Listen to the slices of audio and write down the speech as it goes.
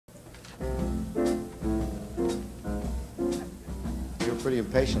pretty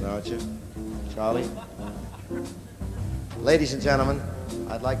impatient, aren't you, Charlie? Ladies and gentlemen,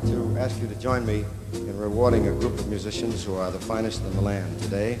 I'd like to ask you to join me in rewarding a group of musicians who are the finest in the land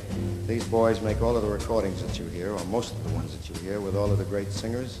today. These boys make all of the recordings that you hear, or most of the ones that you hear, with all of the great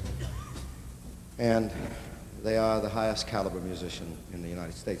singers. And they are the highest caliber musician in the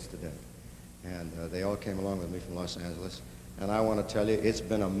United States today. And they all came along with me from Los Angeles. And I want to tell you, it's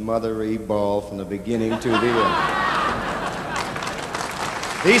been a mothery ball from the beginning to the end.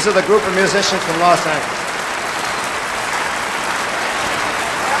 These are the group of musicians from Los Angeles.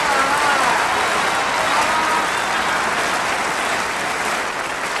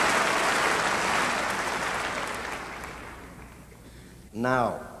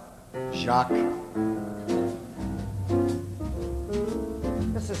 Now, Jacques.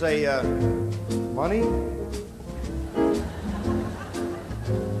 This is a money.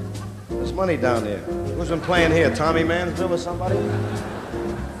 There's money down there. Who's been playing here? Tommy Mansville or somebody?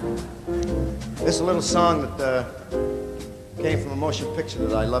 This is a little song that came from a motion picture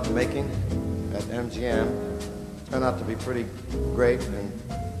that I loved making at MGM. Turned out to be pretty great, and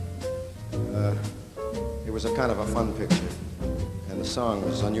it was a kind of a fun picture. And the song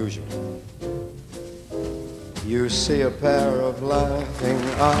was unusual. You see a pair of laughing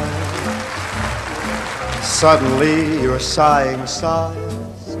eyes. Suddenly you're sighing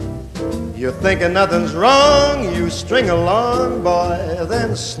sighs. You're thinking nothing's wrong. You string along, boy,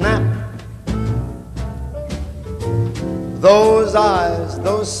 then snap. Those eyes,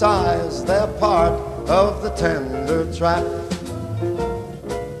 those sighs, they're part of the tender trap.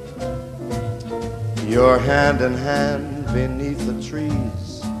 You're hand in hand beneath the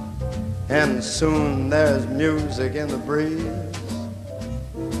trees, and soon there's music in the breeze.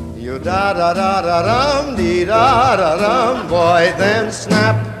 You da-da-da-da-dum, dee-da-da-dum, boy, then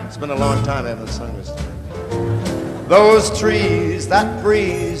snap. It's been a long time I haven't sung this time. Those trees, that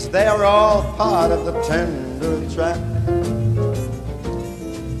breeze, they're all part of the tender trap.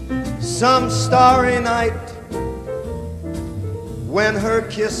 Some starry night, when her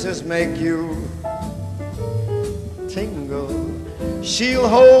kisses make you tingle, she'll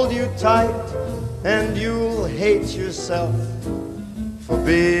hold you tight and you'll hate yourself for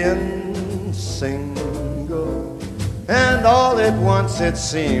being single. And all at once it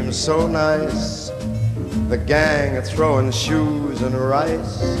seems so nice, the gang are throwing shoes and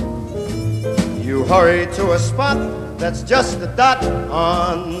rice. You hurry to a spot that's just a dot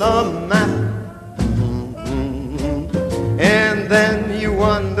on the map. And then you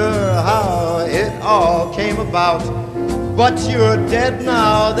wonder how it all came about. But you're dead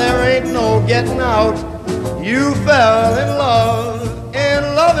now, there ain't no getting out. You fell in love,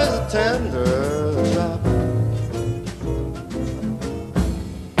 and love is a tender trap.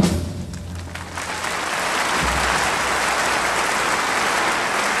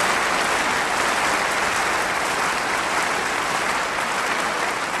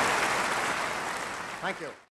 Thank you.